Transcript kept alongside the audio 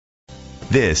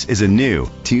This is a new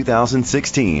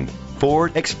 2016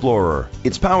 Ford Explorer.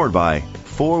 It's powered by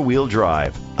four-wheel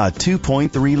drive, a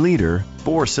 2.3-liter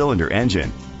four-cylinder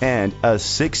engine, and a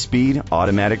 6-speed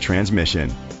automatic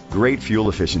transmission. Great fuel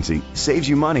efficiency saves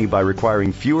you money by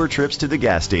requiring fewer trips to the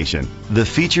gas station. The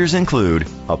features include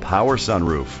a power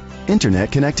sunroof,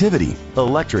 internet connectivity,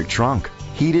 electric trunk,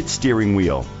 heated steering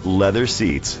wheel, leather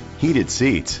seats, heated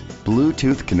seats,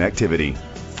 Bluetooth connectivity,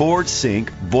 Ford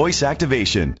Sync voice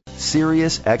activation,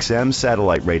 Sirius XM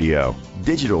satellite radio,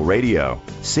 digital radio.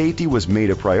 Safety was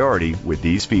made a priority with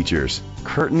these features: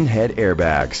 curtain head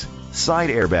airbags, side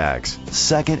airbags,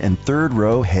 second and third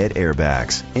row head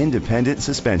airbags, independent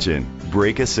suspension,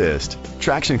 brake assist,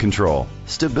 traction control,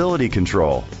 stability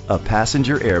control, a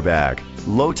passenger airbag,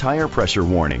 low tire pressure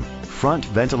warning, front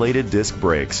ventilated disc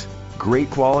brakes.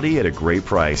 Great quality at a great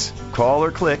price. Call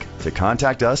or click to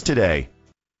contact us today.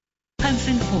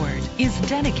 Hudson Ford is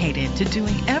dedicated to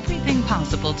doing everything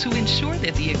possible to ensure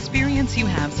that the experience you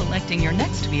have selecting your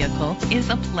next vehicle is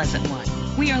a pleasant one.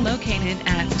 We are located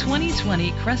at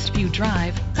 2020 Crestview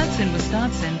Drive, Hudson,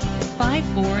 Wisconsin,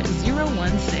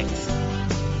 54016.